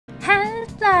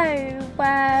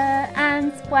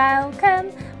And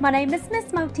welcome. My name is Miss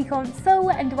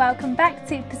Multiconsole and welcome back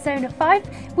to Persona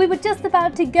 5. We were just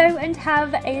about to go and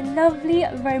have a lovely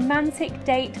romantic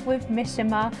date with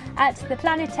Mishima at the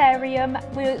Planetarium.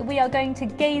 We are going to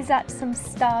gaze at some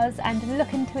stars and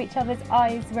look into each other's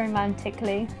eyes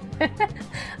romantically.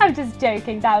 I'm just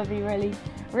joking, that would be really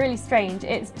strange.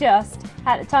 It's just,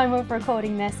 at the time of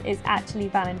recording this, it's actually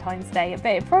Valentine's Day,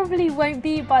 but it probably won't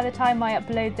be by the time I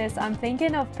upload this. I'm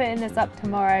thinking of putting this up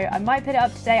tomorrow. I might put it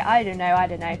up today, I don't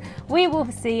know. We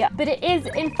will see, but it is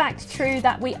in fact true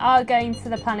that we are going to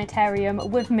the Planetarium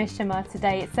with Mishima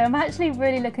today, so I'm actually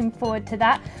really looking forward to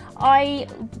that. I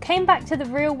came back to the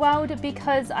real world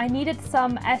because I needed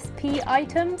some SP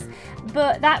items,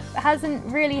 but that hasn't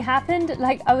really happened.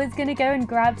 Like, I was gonna go and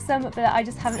grab some, but I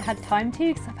just haven't had time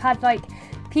to because I've had like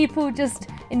people just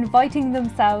inviting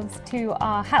themselves to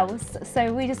our house,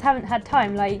 so we just haven't had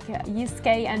time. Like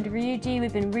Yusuke and Ryuji,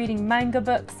 we've been reading manga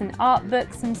books and art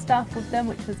books and stuff with them,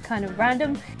 which was kind of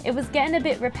random. It was getting a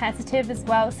bit repetitive as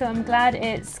well, so I'm glad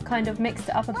it's kind of mixed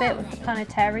it up a bit with the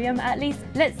Planetarium at least.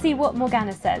 Let's see what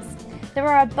Morgana says. There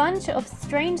are a bunch of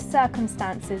strange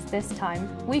circumstances this time.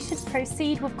 We should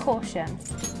proceed with caution.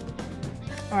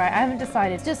 Alright, I haven't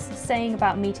decided. Just saying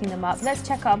about meeting them up. Let's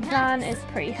check our plan. It's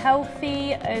pretty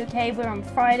healthy. Okay, we're on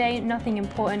Friday. Nothing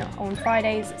important on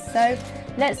Fridays. So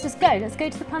let's just go. Let's go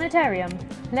to the Planetarium.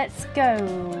 Let's go.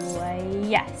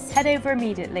 Yes, head over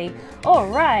immediately.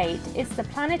 Alright, it's the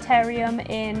Planetarium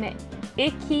in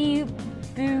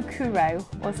Ikebukuro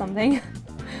or something,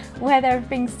 where there have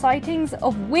been sightings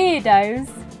of weirdos.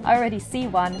 I already see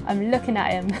one. I'm looking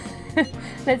at him.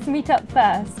 Let's meet up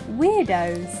first.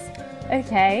 Weirdos.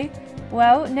 Okay,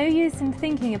 well, no use in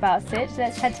thinking about it.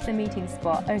 Let's head to the meeting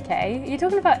spot. Okay, are you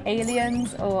talking about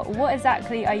aliens or what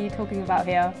exactly are you talking about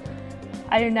here?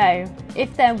 I don't know.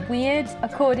 If they're weird,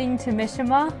 according to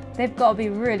Mishima, they've got to be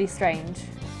really strange,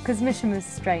 because Mishima's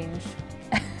strange.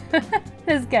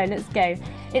 Let's go.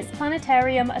 It's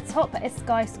Planetarium atop a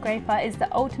skyscraper is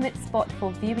the ultimate spot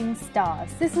for viewing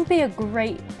stars. This would be a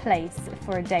great place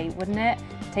for a date, wouldn't it?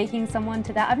 Taking someone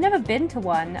to that. I've never been to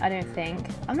one, I don't think.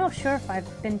 I'm not sure if I've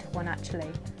been to one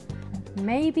actually.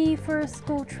 Maybe for a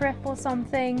school trip or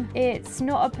something. It's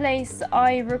not a place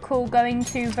I recall going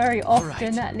to very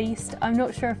often, at least. I'm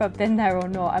not sure if I've been there or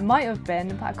not. I might have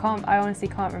been, but I honestly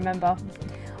can't remember.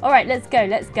 All right, let's go.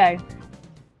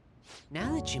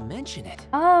 Now that you mention it.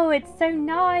 Oh, it's so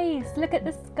nice. Look at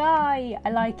the sky.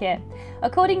 I like it.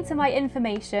 According to my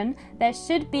information, there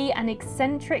should be an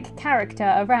eccentric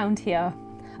character around here.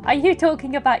 Are you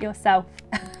talking about yourself?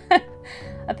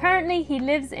 Apparently he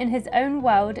lives in his own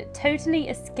world, totally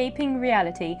escaping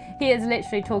reality. He is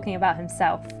literally talking about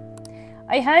himself.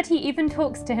 I heard he even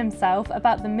talks to himself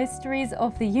about the mysteries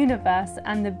of the universe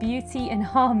and the beauty and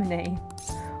harmony.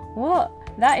 What?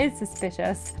 That is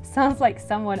suspicious. Sounds like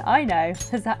someone I know,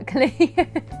 exactly.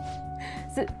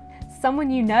 So,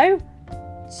 someone you know?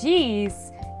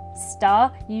 Jeez,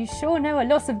 Star, you sure know a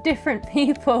lot of different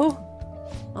people.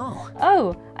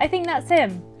 Oh, I think that's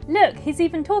him. Look, he's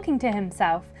even talking to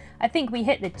himself. I think we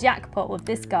hit the jackpot with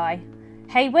this guy.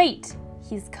 Hey, wait,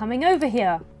 he's coming over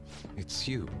here. It's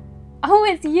you. Oh,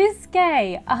 it's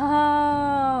Yusuke.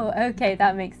 Oh, okay,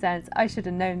 that makes sense. I should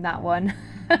have known that one.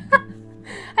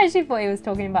 I actually thought he was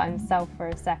talking about himself for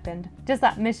a second. Just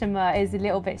that Mishima is a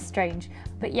little bit strange.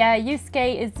 But yeah,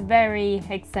 Yusuke is very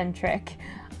eccentric.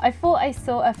 I thought I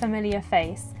saw a familiar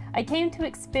face. I came to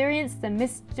experience the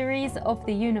mysteries of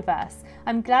the universe.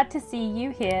 I'm glad to see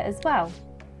you here as well.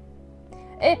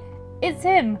 It's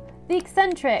him, the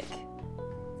eccentric.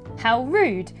 How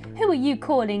rude. Who are you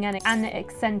calling an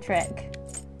eccentric?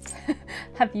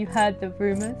 Have you heard the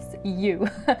rumours? You.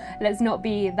 Let's not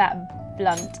be that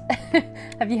blunt.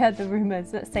 Have you heard the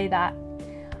rumours? Let's say that.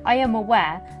 I am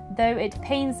aware, though it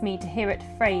pains me to hear it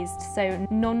phrased so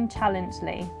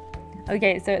nonchalantly.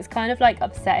 Okay, so it's kind of like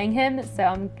upsetting him, so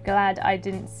I'm glad I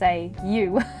didn't say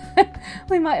you.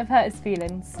 We might have hurt his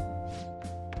feelings.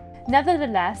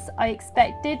 Nevertheless, I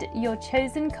expected your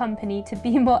chosen company to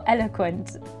be more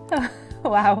eloquent.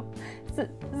 Wow.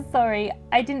 Sorry,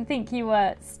 I didn't think you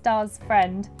were Star's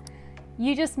friend.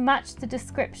 You just matched the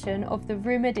description of the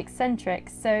rumoured eccentric,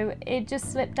 so it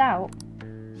just slipped out.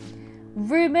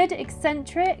 Rumoured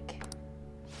eccentric?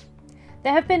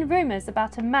 There have been rumours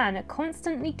about a man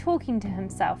constantly talking to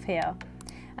himself here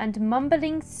and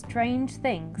mumbling strange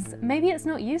things. Maybe it's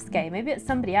not Yusuke, maybe it's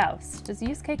somebody else. Does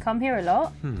Yusuke come here a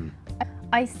lot?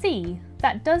 I see.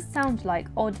 That does sound like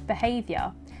odd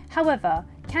behaviour. However,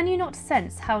 can you not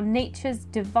sense how nature's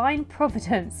divine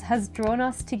providence has drawn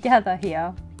us together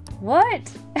here?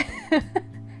 What?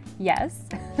 Yes.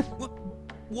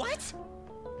 What?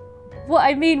 What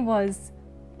I mean was,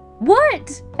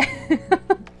 what?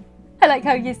 I like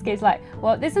how Yusuke's like,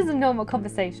 well, this is a normal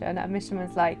conversation, and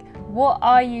Mishima's like, what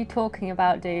are you talking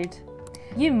about, dude?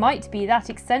 You might be that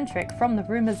eccentric from the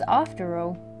rumours after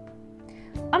all.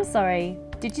 I'm sorry,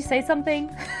 did you say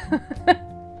something?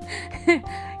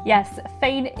 Yes,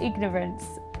 feign ignorance.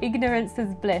 Ignorance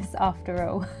is bliss after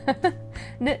all.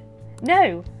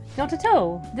 No, not at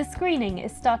all. The screening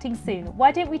is starting soon.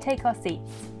 Why don't we take our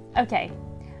seats? Okay.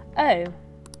 Oh,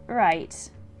 right.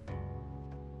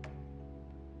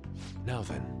 Now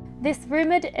then. This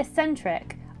rumoured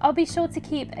eccentric. I'll be sure to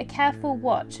keep a careful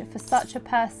watch for such a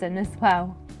person as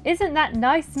well. Isn't that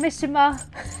nice, Mishima?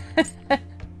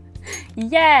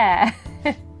 Yeah.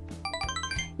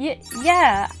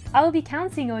 Yeah, I'll be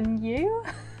counting on you.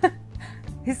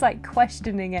 He's like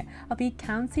questioning it. I'll be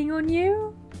counting on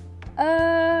you?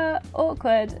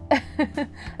 Awkward.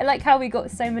 I like how we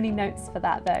got so many notes for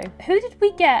that though. Who did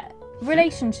we get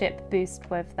relationship boost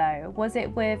with though? Was it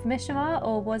with Mishima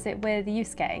or was it with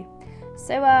Yusuke?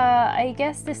 So I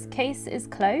guess this case is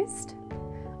closed.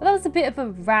 Well, that was a bit of a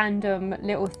random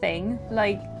little thing.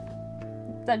 Like,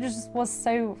 that just was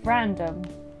so random.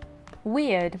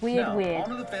 Weird.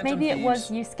 Maybe it was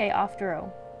Yusuke after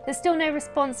all. There's still no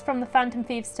response from the Phantom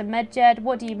Thieves to Medjed.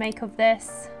 What do you make of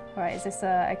this? Right, is this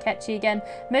a catchy again?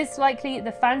 Most likely,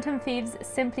 the Phantom Thieves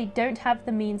simply don't have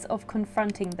the means of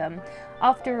confronting them.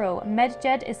 After all,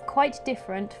 Medjed is quite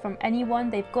different from anyone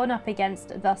they've gone up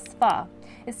against thus far.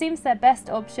 It seems their best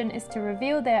option is to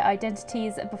reveal their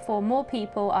identities before more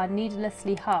people are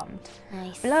needlessly harmed.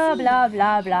 Blah, blah,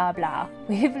 blah, blah, blah.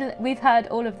 We've heard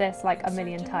all of this like a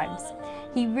million times.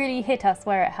 He really hit us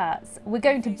where it hurts. We're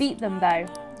going to beat them though.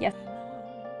 Yes.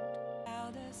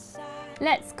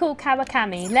 Let's call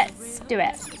Kawakami. Let's do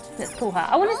it. Let's call her.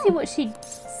 I want to see what she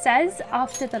says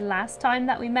after the last time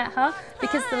that we met her,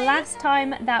 because the last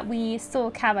time that we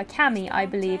saw Kawakami, I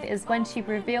believe, is when she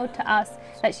revealed to us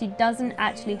that she doesn't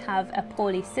actually have a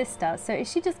poorly sister. So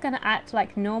is she just going to act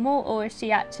like normal, or is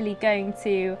she actually going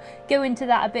to go into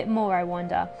that a bit more, I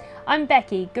wonder? I'm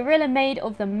Becky, gorilla maid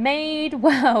of the maid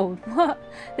world. What?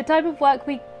 The type of work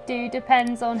we do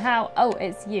depends on how... Oh,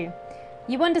 it's you.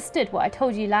 You understood what I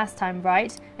told you last time,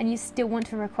 right? And you still want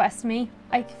to request me?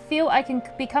 I feel I can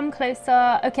become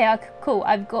closer. Okay, cool.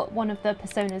 I've got one of the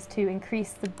personas to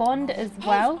increase the bond as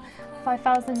well.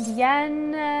 5,000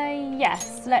 yen.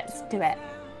 Yes, let's do it.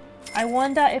 I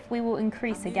wonder if we will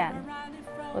increase again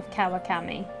with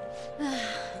Kawakami.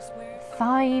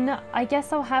 Fine, I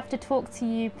guess I'll have to talk to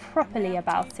you properly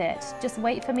about it. Just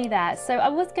wait for me there. So I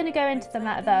was going to go into the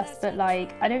metaverse, but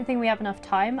like, I don't think we have enough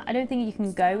time. I don't think you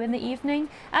can go in the evening.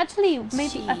 Actually,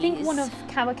 maybe I think one of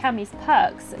Kawakami's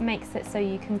perks makes it so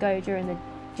you can go during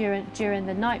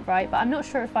the night, right? But I'm not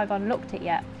sure if I've unlocked it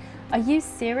yet. Are you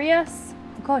serious?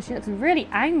 Oh God, she looks really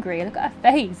angry. Look at her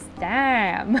face.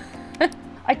 Damn.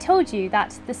 I told you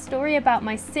that the story about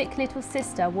my sick little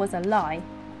sister was a lie.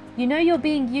 You know you're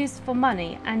being used for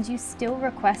money and you still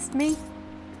request me?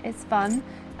 It's fun.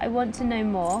 I want to know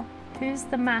more. Who's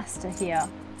the master here?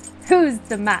 Who's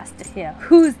the master here?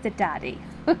 Who's the daddy?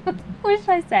 What should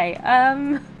I say?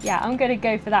 Yeah, I'm gonna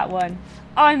go for that one.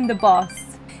 I'm the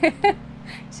boss.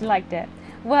 She liked it.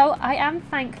 Well, I am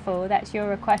thankful that you're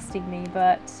requesting me,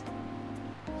 but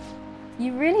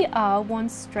you really are one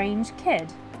strange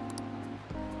kid.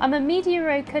 I'm a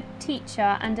mediocre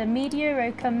teacher and a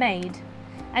mediocre maid.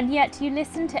 And yet you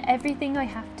listen to everything I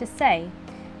have to say.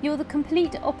 You're the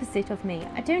complete opposite of me.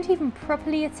 I don't even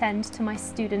properly attend to my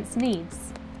students'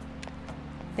 needs.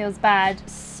 Feels bad.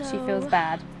 She feels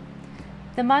bad.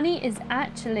 The money is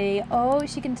actually... Oh,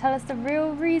 she can tell us the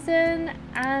real reason.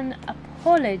 An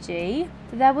apology.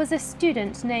 There was a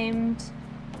student named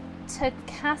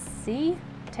Takashi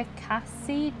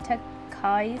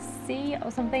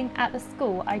or something at the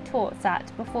school I taught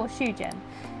at before Shujin.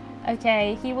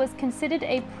 Okay, he was considered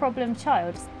a problem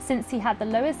child since he had the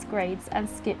lowest grades and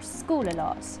skipped school a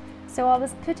lot. So I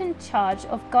was put in charge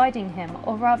of guiding him,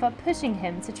 or rather pushing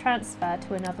him to transfer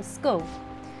to another school.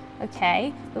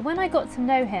 Okay, but when I got to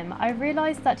know him, I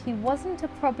realised that he wasn't a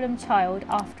problem child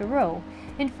after all.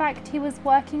 In fact, he was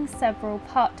working several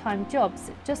part-time jobs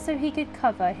just so he could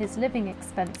cover his living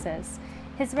expenses.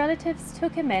 His relatives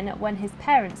took him in when his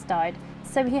parents died,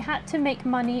 so he had to make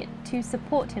money to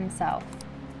support himself.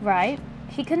 Right,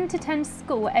 he couldn't attend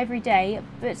school every day,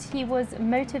 but he was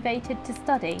motivated to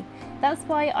study. That's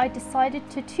why I decided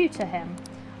to tutor him.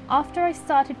 After I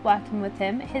started working with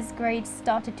him, his grades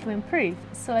started to improve,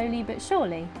 slowly but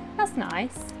surely. That's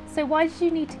nice. So why did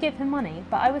you need to give him money?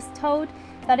 But I was told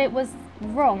that it was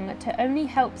wrong to only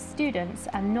help students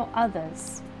and not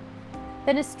others.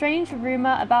 Then a strange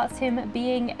rumour about him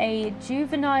being a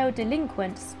juvenile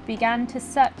delinquent began to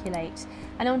circulate,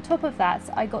 and on top of that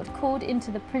I got called into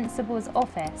the principal's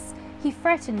office. He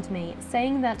threatened me,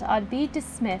 saying that I'd be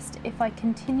dismissed if I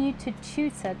continued to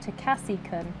tutor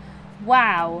Takashi-kun.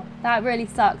 Wow, that really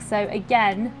sucks. So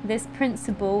again, this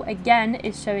principal again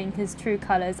is showing his true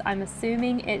colours. I'm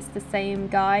assuming it's the same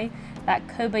guy, that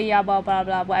Kobayaba blah blah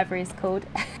blah, whatever he's called.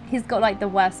 He's got like the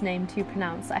worst name to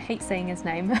pronounce. I hate saying his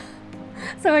name.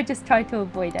 So I just tried to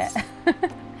avoid it.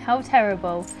 How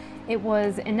terrible. It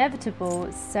was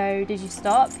inevitable. So did you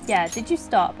stop? Yeah, did you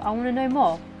stop? I want to know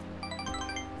more.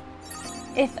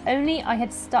 If only I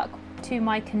had stuck to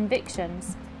my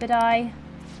convictions, but I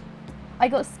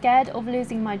got scared of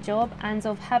losing my job and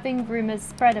of having rumours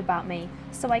spread about me,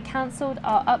 so I cancelled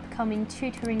our upcoming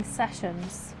tutoring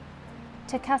sessions.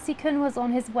 Takashi-kun was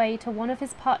on his way to one of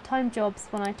his part-time jobs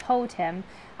when I told him.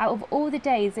 Out of all the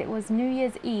days, it was New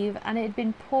Year's Eve and it had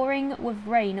been pouring with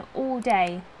rain all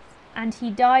day, and he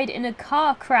died in a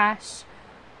car crash.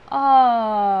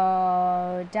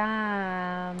 Oh,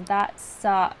 damn, that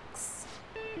sucks.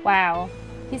 Wow,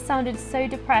 he sounded so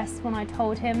depressed when I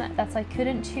told him that I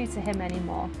couldn't tutor him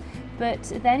anymore. But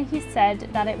then he said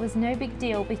that it was no big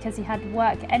deal because he had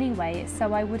work anyway,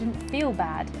 so I wouldn't feel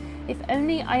bad. If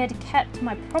only I had kept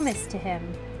my promise to him.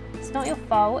 It's not your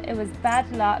fault, it was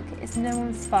bad luck, it's no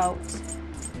one's fault.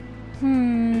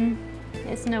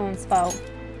 It's no one's fault.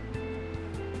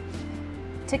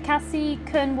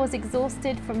 Takashi-kun was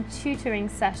exhausted from tutoring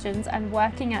sessions and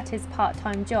working at his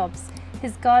part-time jobs.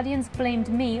 His guardians blamed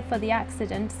me for the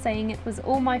accident, saying it was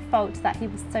all my fault that he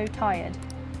was so tired.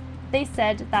 They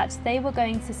said that they were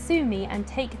going to sue me and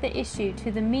take the issue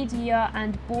to the media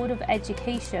and Board of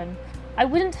Education. I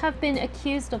wouldn't have been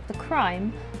accused of the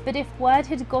crime, but if word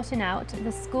had gotten out,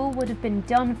 the school would have been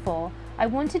done for. I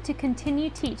wanted to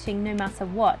continue teaching no matter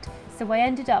what, so I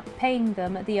ended up paying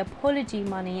them the apology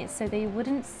money so they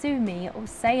wouldn't sue me or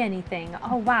say anything.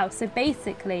 Oh wow, so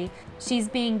basically she's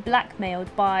being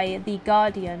blackmailed by the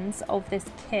guardians of this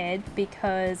kid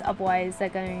because otherwise they're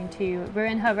going to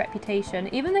ruin her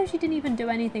reputation, even though she didn't even do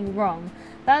anything wrong.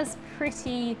 That's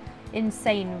pretty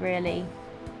insane, really.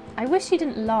 I wish she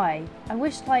didn't lie. I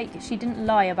wish like she didn't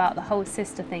lie about the whole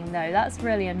sister thing though. That's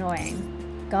really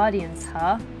annoying. Guardians,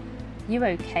 huh? You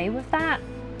okay with that?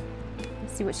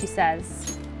 Let's see what she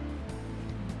says.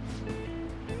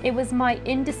 It was my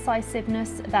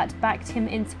indecisiveness that backed him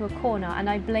into a corner, and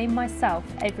I blame myself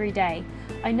every day.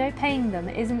 I know paying them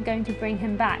isn't going to bring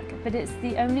him back, but it's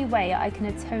the only way I can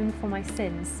atone for my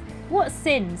sins. What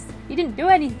sins? You didn't do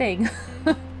anything.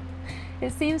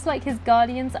 It seems like his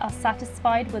guardians are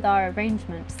satisfied with our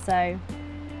arrangement, so...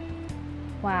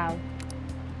 Wow.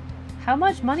 How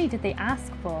much money did they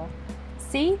ask for?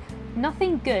 See?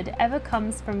 Nothing good ever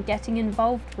comes from getting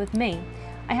involved with me.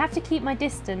 I have to keep my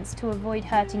distance to avoid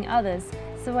hurting others,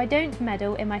 so I don't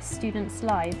meddle in my students'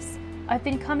 lives. I've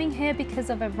been coming here because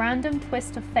of a random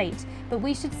twist of fate, but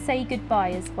we should say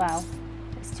goodbye as well.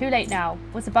 It's too late now.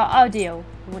 What about our deal?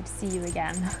 I want to see you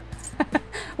again.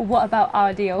 What about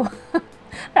our deal?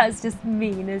 That's just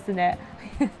mean, isn't it?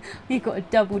 You've got a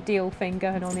double deal thing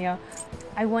going on here.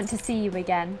 I want to see you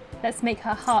again. Let's make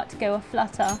her heart go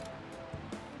a-flutter.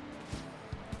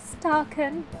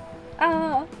 Starken.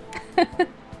 Ah.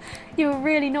 You're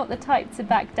really not the type to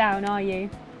back down, are you?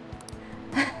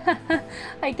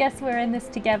 I guess we're in this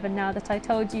together now that I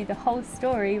told you the whole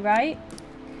story, right?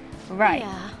 Right.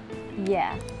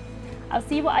 Yeah. I'll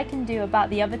see what I can do about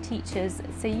the other teachers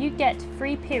so you get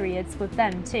free periods with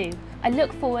them too. I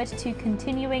look forward to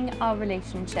continuing our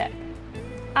relationship.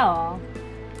 Aw,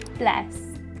 bless.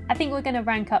 I think we're going to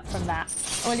rank up from that,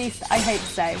 or at least I hope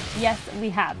so. Yes, we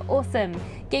have. Awesome.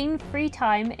 Gain free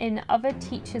time in other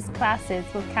teachers' classes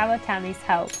with Kawakami's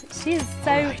help. She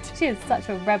is such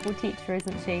a rebel teacher,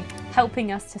 isn't she?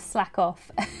 Helping us to slack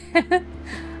off.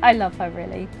 I love her,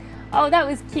 really. Oh, that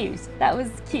was cute. That was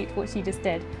cute what she just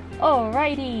did.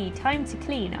 Alrighty, time to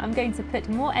clean. I'm going to put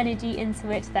more energy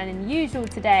into it than usual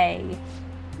today.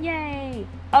 Yay!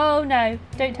 Oh no,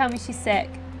 don't tell me she's sick.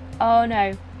 Oh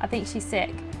no, I think she's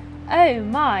sick. Oh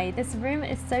my, this room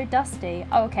is so dusty.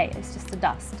 Oh, okay, it's just the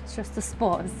dust. It's just the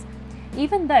spores.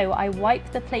 Even though I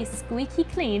wipe the place squeaky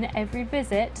clean every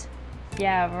visit.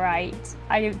 Yeah, right.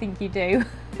 I don't think you do.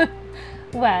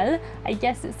 Well, I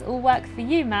guess it's all work for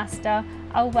you, Master.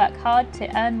 I'll work hard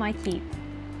to earn my keep.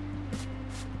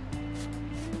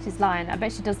 She's lying. I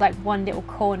bet she does like one little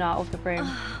corner of the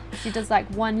room. She does like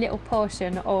one little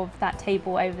portion of that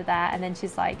table over there, and then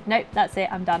she's like, nope, that's it,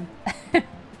 I'm done.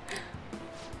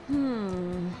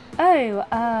 Oh,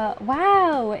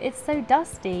 wow, it's so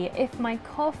dusty. If my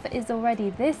cough is already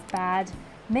this bad,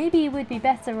 maybe you would be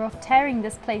better off tearing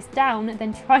this place down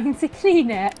than trying to clean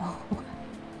it. Oh.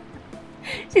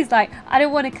 She's like, I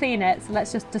don't want to clean it, so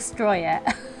let's just destroy it.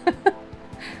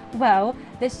 Well,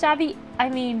 the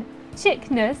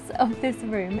chickness of this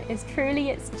room is truly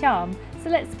its charm, so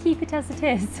let's keep it as it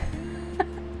is.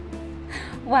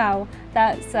 Wow,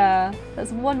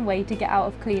 that's one way to get out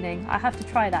of cleaning. I have to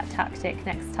try that tactic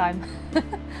next time.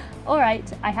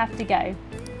 Alright, I have to go.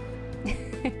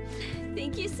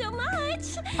 Thank you so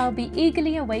much! I'll be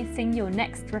eagerly awaiting your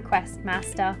next request,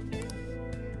 Master.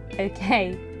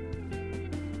 Okay.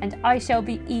 And I shall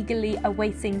be eagerly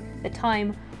awaiting the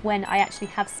time when I actually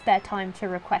have spare time to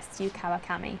request you,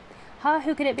 Kawakami.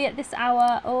 Who could it be at this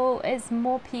hour? Oh, it's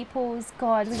more people's.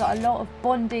 God, we got a lot of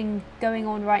bonding going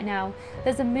on right now.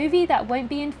 There's a movie that won't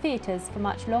be in theatres for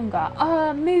much longer.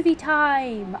 Movie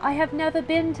time! I have never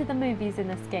been to the movies in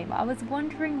this game. I was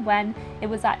wondering when it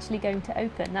was actually going to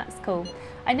open. That's cool.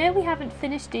 I know we haven't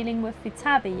finished dealing with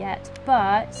Futabi yet,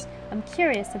 but I'm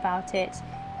curious about it.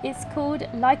 It's called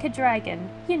Like a Dragon.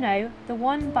 You know, the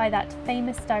one by that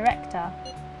famous director.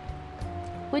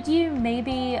 Would you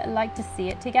maybe like to see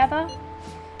it together?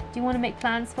 Do you want to make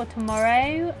plans for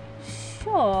tomorrow?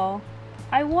 Sure.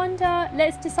 I wonder,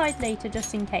 let's decide later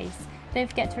just in case. Don't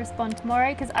forget to respond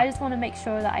tomorrow because I just want to make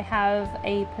sure that I have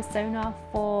a persona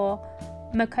for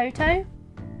Makoto.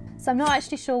 So I'm not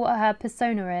actually sure what her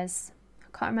persona is.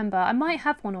 I can't remember. I might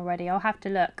have one already. I'll have to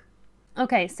look.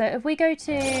 Okay, so if we go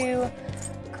to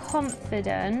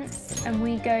confidence and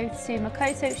we go to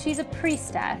Makoto, she's a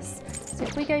priestess. So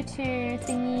if we go to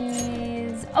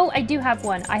thingies, oh, I do have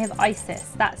one. I have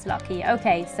Isis. That's lucky.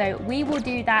 Okay, so we will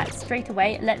do that straight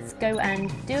away. Let's go and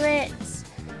do it.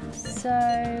 So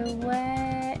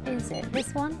where is it?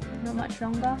 This one? Not much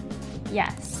longer.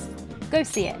 Yes, go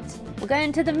see it. We're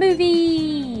going to the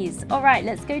movies. All right,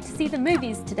 let's go to see the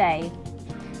movies today.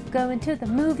 Going to the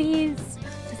movies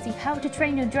to see How to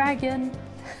Train Your Dragon.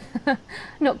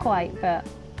 Not quite, but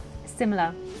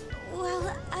similar.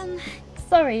 Well,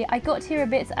 Sorry, I got here a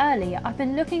bit early. I've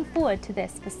been looking forward to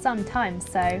this for some time,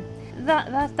 so...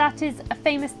 That is a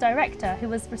famous director who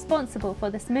was responsible for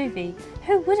this movie.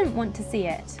 Who wouldn't want to see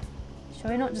it?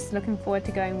 Sure you're not just looking forward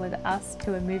to going with us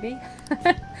to a movie?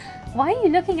 Why are you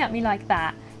looking at me like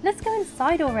that? Let's go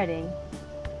inside already.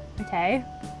 Okay,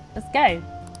 let's go.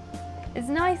 It's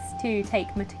nice to take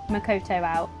Makoto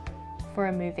out for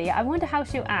a movie. I wonder how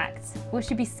she'll act. Will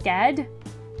she be scared?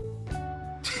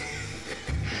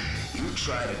 You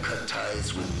try to cut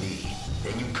ties with me,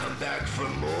 then you come back for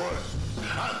more.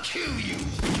 I'll kill you.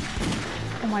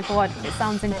 Oh my god, it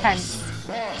sounds intense.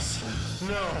 Boss,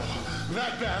 no,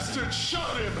 that bastard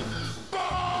shot him.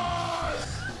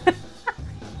 Boss!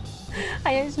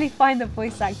 I actually find the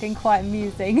voice acting quite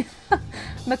amusing.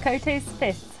 Makoto's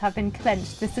fists have been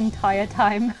clenched this entire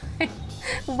time.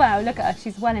 Wow, look at her,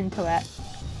 she's well into it.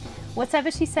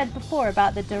 Whatever she said before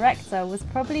about the director was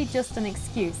probably just an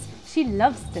excuse. She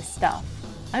loves this stuff.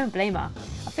 I don't blame her.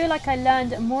 I feel like I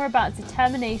learned more about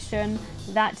determination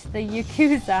that the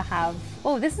Yakuza have.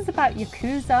 Oh, this is about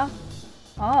Yakuza?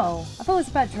 Oh, I thought it was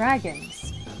about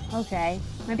dragons. Okay,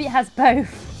 maybe it has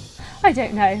both. I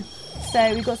don't know.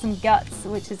 So we got some guts,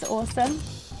 which is awesome.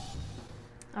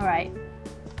 Alright.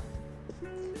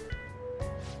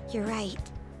 You're right.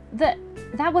 That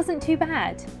wasn't too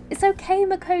bad. It's okay,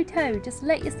 Makoto. Just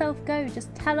let yourself go.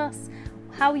 Just tell us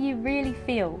how you really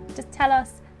feel. Just tell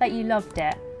us that you loved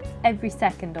it. Every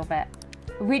second of it.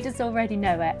 We just already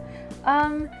know it.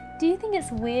 Do you think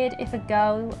it's weird if a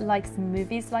girl likes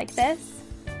movies like this?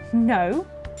 No.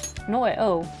 Not at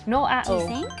all. Not at all.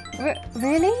 Do you think?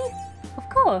 Really? Of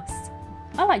course.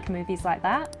 I like movies like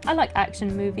that. I like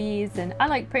action movies and I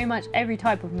like pretty much every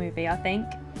type of movie, I think.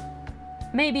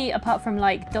 Maybe apart from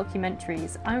like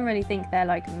documentaries. I don't really think they're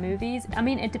like movies. I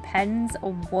mean, it depends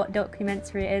on what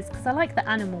documentary it is because I like the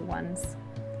animal ones.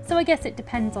 So I guess it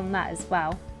depends on that as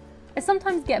well. I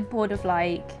sometimes get bored of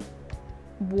like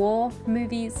war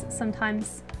movies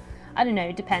sometimes. I don't know,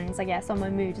 it depends I guess on my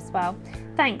mood as well.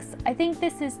 Thanks, I think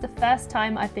this is the first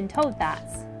time I've been told that.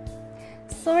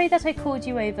 Sorry that I called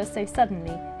you over so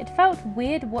suddenly. It felt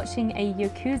weird watching a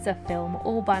Yakuza film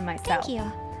all by myself. Thank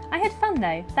you. I had fun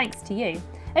though, thanks to you.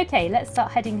 Okay, let's start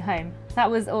heading home.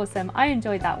 That was awesome, I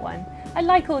enjoyed that one. I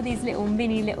like all these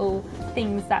mini little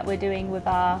things that we're doing with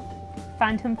our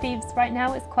Phantom Thieves right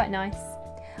now, it's quite nice.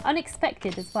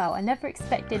 Unexpected as well, I never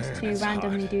expected to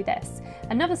randomly do this.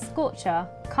 Another Scorcher,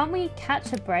 can't we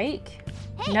catch a break?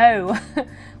 Hey. No!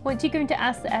 Weren't you going to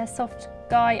ask the airsoft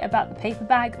guy about the paper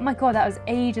bag? My god, that was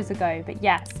ages ago, but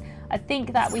yes. I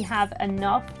think that we have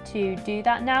enough to do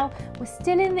that now. We're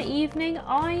still in the evening.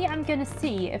 I am going to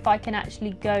see if I can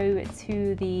actually go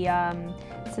to the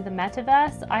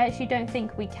metaverse. I actually don't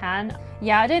think we can.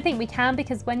 Yeah, I don't think we can,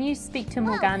 because when you speak to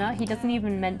Morgana, he doesn't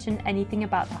even mention anything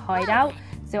about the hideout.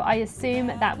 So I assume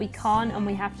that we can't, and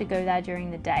we have to go there during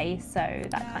the day, so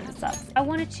that kind of sucks. I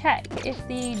want to check if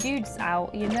the dude's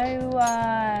out, you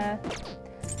know,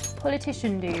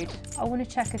 politician dude. I want to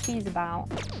check if he's about.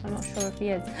 I'm not sure if he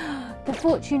is. The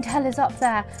fortune teller's up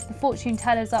there. The fortune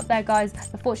teller's up there, guys.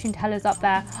 The fortune teller's up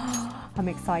there. I'm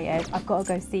excited. I've got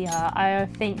to go see her. I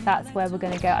think that's where we're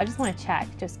going to go. I just want to check,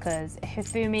 just because.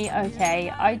 Hifumi,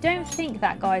 okay. I don't think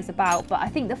that guy's about, but I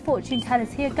think the fortune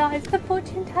teller's here, guys. The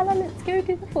fortune teller. Let's go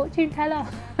do the fortune teller.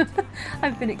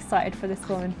 I've been excited for this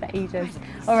woman for ages.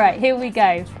 All right, here we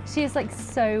go. She is like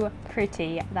so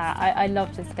pretty that I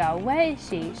love this girl. Where is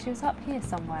she? She was up here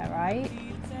somewhere, right?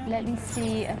 Let me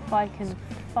see if I can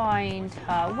find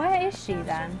her. Where is she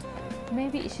then?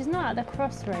 Maybe she's not at the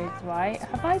crossroads, right?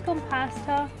 Have I gone past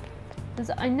her?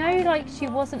 I know like she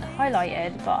wasn't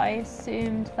highlighted, but I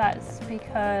assumed that's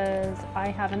because I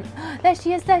haven't. There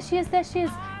she is, there she is, there she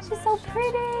is. She's so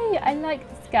pretty. I like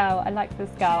this girl. I like this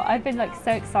girl. I've been like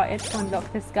so excited to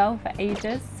unlock this girl for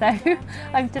ages, so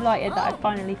I'm delighted that I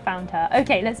finally found her.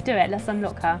 Okay, let's do it. Let's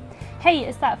unlock her. Hey,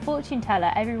 it's that fortune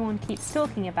teller everyone keeps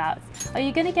talking about. Are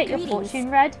you going to get your fortune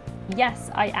read? Yes,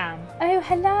 I am. Oh,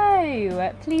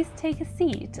 hello. Please take a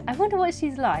seat. I wonder what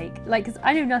she's like. Like, 'cause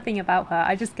I know nothing about her.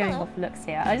 I'm just going off looks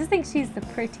here. I just think she's the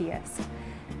prettiest.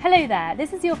 Hello there.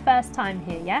 This is your first time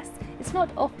here, yes? It's not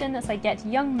often that I get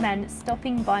young men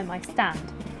stopping by my stand.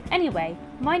 Anyway,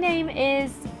 my name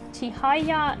is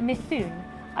Chihaya Mifune.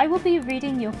 I will be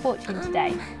reading your fortune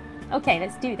today. Okay,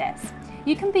 let's do this.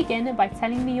 You can begin by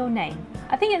telling me your name.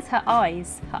 I think it's her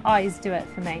eyes. Her eyes do it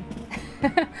for me.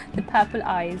 The purple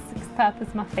eyes, because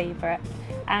purple's my favourite,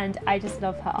 and I just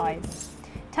love her eyes.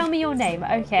 Tell me your name.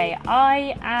 Okay,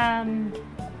 I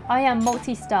am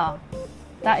Multi-Star.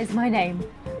 That is my name.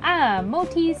 Ah,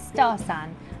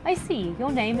 Multi-Star-san. I see,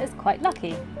 your name is quite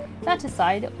lucky. That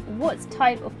aside, what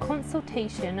type of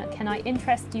consultation can I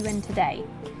interest you in today?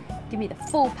 Give me the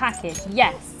full package.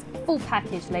 Yes, full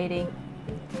package, lady.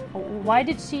 Why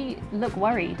did she look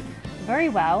worried? Very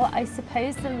well, I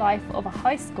suppose the life of a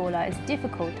high schooler is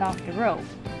difficult after all.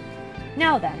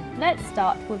 Now then, let's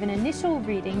start with an initial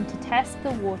reading to test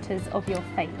the waters of your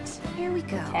fate. Here we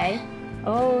go. Okay.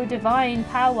 Oh, divine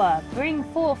power, bring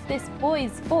forth this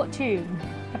boy's fortune.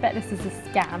 I bet this is a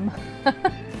scam.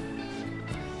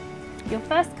 Your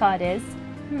first card is,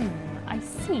 I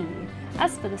see.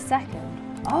 As for the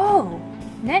second, oh,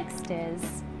 next is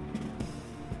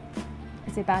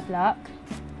it bad luck?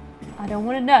 I don't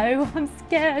want to know, I'm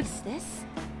scared. What's this?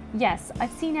 Yes,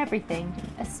 I've seen everything.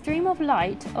 A stream of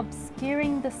light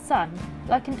obscuring the sun,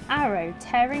 like an arrow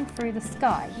tearing through the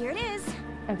sky. Here it is.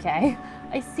 Okay,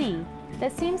 I see. There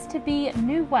seems to be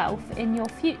new wealth in your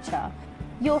future.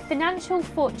 Your financial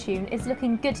fortune is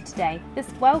looking good today.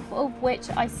 This wealth of which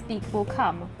I speak will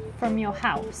come from your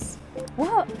house.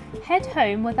 What? Head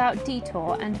home without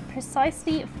detour and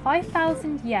precisely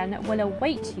 5,000 yen will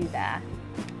await you there.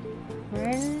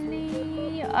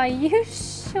 Really? Are you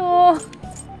sure?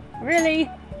 Really?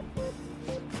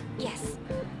 Yes.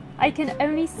 I can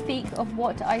only speak of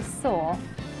what I saw.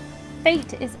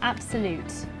 Fate is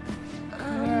absolute.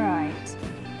 Right.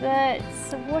 But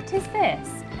what is this?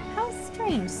 How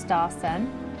strange,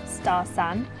 Star-san.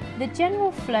 Star-san. The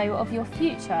general flow of your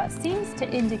future seems to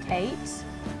indicate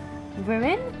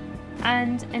ruin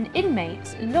and an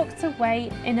inmate locked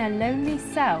away in a lonely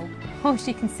cell. Oh,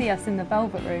 she can see us in the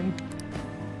Velvet Room.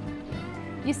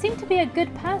 You seem to be a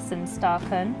good person,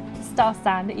 Star-kun.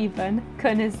 Star-san even.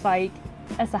 Kun is like,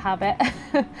 as a habit.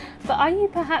 But are you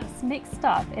perhaps mixed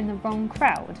up in the wrong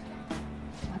crowd?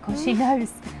 Oh my god, she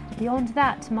knows. Beyond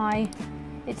that,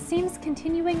 it seems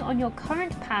continuing on your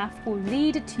current path will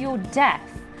lead to your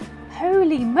death.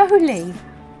 Holy moly!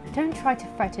 Don't try to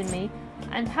threaten me.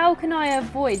 And how can I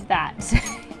avoid that?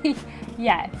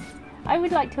 Yes, I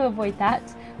would like to avoid that.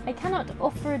 I cannot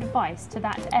offer advice to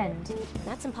that end.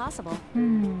 That's impossible.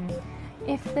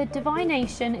 If the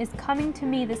divination is coming to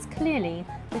me this clearly,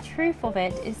 the truth of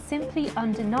it is simply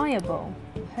undeniable.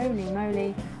 Holy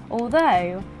moly.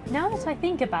 Although, now that I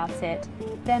think about it,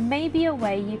 there may be a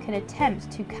way you can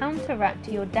attempt to counteract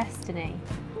your destiny.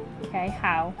 Okay,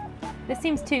 how? This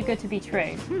seems too good to be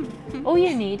true. All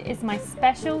you need is my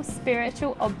special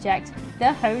spiritual object,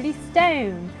 the Holy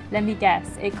Stone. Let me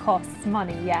guess, it costs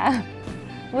money, yeah?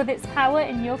 With its power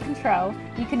in your control,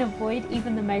 you can avoid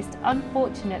even the most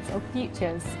unfortunate of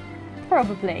futures.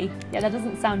 Probably. Yeah, that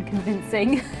doesn't sound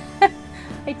convincing.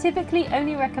 I typically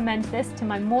only recommend this to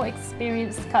my more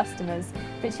experienced customers,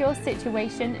 but your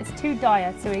situation is too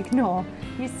dire to ignore.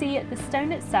 You see, the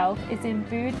stone itself is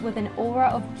imbued with an aura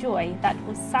of joy that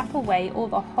will sap away all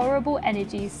the horrible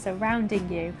energies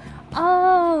surrounding you.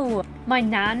 Oh! My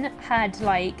nan had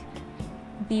like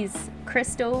these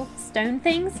crystal stone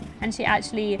things, and she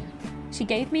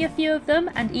gave me a few of them,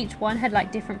 and each one had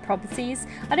like different properties.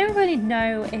 I don't really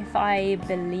know if I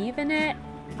believe in it.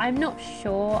 I'm not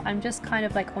sure. I'm just kind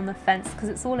of like on the fence because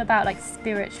it's all about like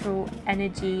spiritual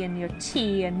energy and your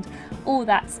chi and all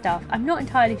that stuff. I'm not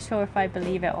entirely sure if I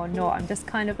believe it or not. I'm just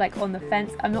kind of like on the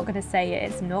fence. I'm not going to say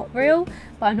it's not real,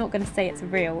 but I'm not going to say it's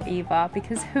real either,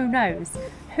 because who knows?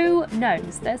 Who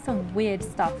knows? There's some weird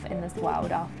stuff in this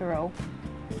world after all.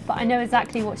 But I know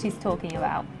exactly what she's talking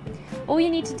about. All you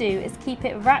need to do is keep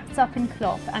it wrapped up in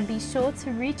cloth and be sure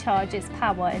to recharge its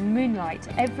power in moonlight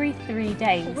every 3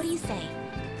 days. What do you say?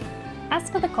 As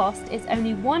for the cost, it's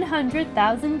only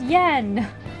 100,000 yen.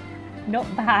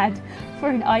 Not bad for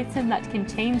an item that can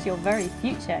change your very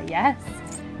future, yes?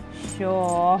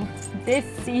 Sure, this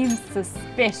seems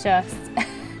suspicious.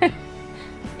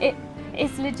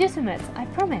 It's legitimate, I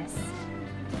promise.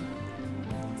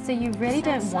 So you really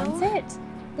don't want it?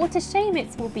 What a shame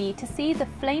it will be to see the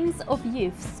flames of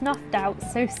youth snuffed out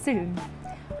so soon.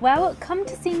 Well, come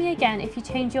to see me again if you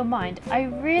change your mind. I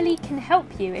really can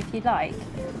help you if you like.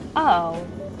 Oh,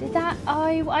 did that?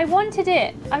 I wanted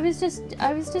it. I was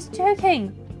just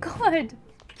joking. God.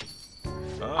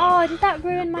 Oh, did that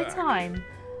ruin my time?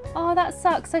 Oh, that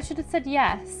sucks. I should have said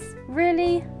yes.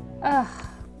 Really? Ugh.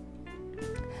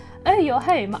 Oh, you're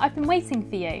home. I've been waiting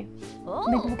for you. Oh.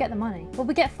 Maybe we'll get the money. Well,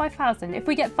 we get 5,000. If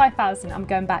we get 5,000, I'm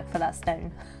going back for that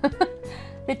stone.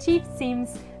 The chief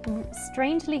seems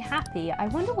strangely happy. I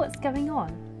wonder what's going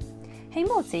on. Hey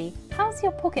Morty, how's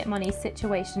your pocket money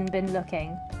situation been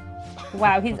looking?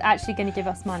 Wow, he's actually going to give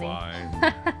us money.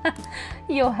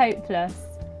 You're hopeless.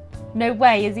 No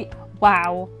way, is he?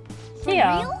 Wow. Here.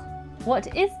 For real?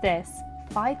 What is this?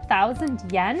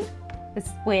 5,000 yen? This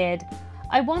is weird.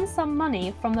 I won some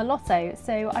money from the lotto,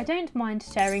 so I don't mind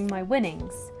sharing my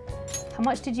winnings. How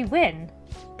much did you win?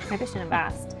 Maybe I shouldn't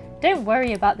have asked. Don't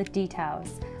worry about the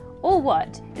details. Or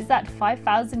what? Is that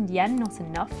 5,000 yen not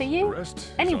enough for you?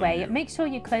 Anyway, make sure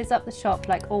you close up the shop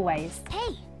like always.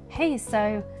 Hey! Hey,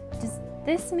 so does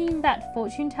this mean that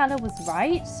fortune teller was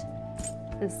right?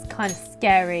 This is kind of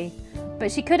scary.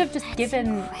 But she could have just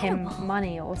given him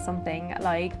money or something.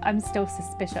 Like, I'm still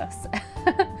suspicious.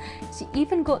 She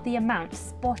even got the amount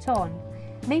spot on.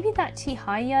 Maybe that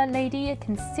Chihaya lady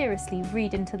can seriously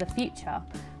read into the future.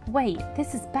 Wait,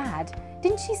 this is bad.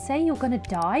 Didn't she say you're gonna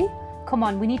die? Come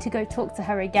on, we need to go talk to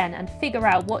her again and figure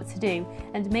out what to do.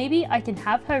 And maybe I can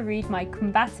have her read my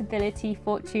compatibility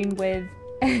fortune with...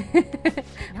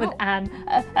 with Anne.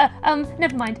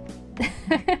 Never mind.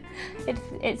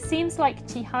 It seems like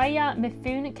Chihaya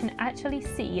Mifune can actually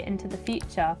see into the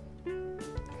future.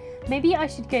 Maybe I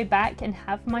should go back and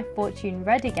have my fortune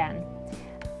read again.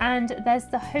 And there's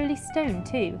the holy stone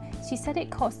too. She said it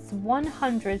costs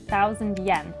 100,000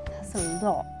 yen. That's a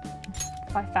lot.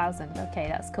 5,000. Okay,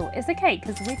 that's cool. It's okay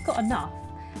because we've got enough.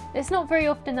 It's not very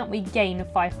often that we gain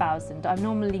 5,000. I'm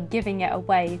normally giving it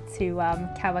away to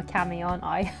Kawakami, aren't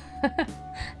I?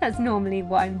 That's normally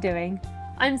what I'm doing.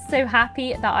 I'm so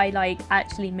happy that I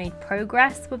actually made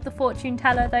progress with the fortune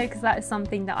teller though, because that is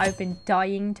something that I've been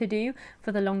dying to do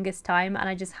for the longest time, and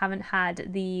I just haven't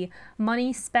had the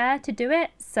money spare to do it.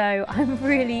 So I'm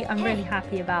really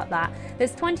happy about that.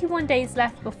 There's 21 days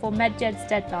left before Medjed's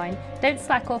deadline. Don't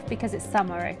slack off because it's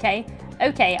summer, okay?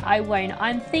 Okay, I won't.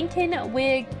 I'm thinking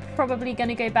we're probably going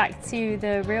to go back to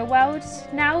the real world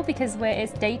now because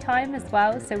it's daytime as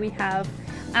well, so we have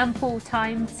ample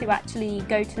time to actually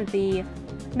go to the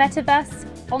metaverse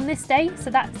on this day, so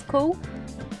that's cool.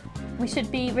 We should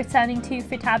be returning to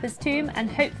Futaba's tomb and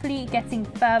hopefully getting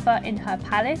further in her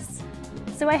palace.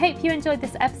 So I hope you enjoyed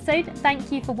this episode.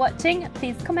 Thank you for watching.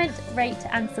 Please comment, rate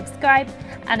and subscribe,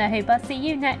 and I hope I'll see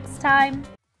you next time.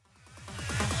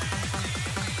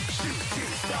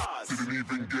 Didn't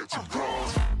even get to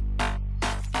bronze.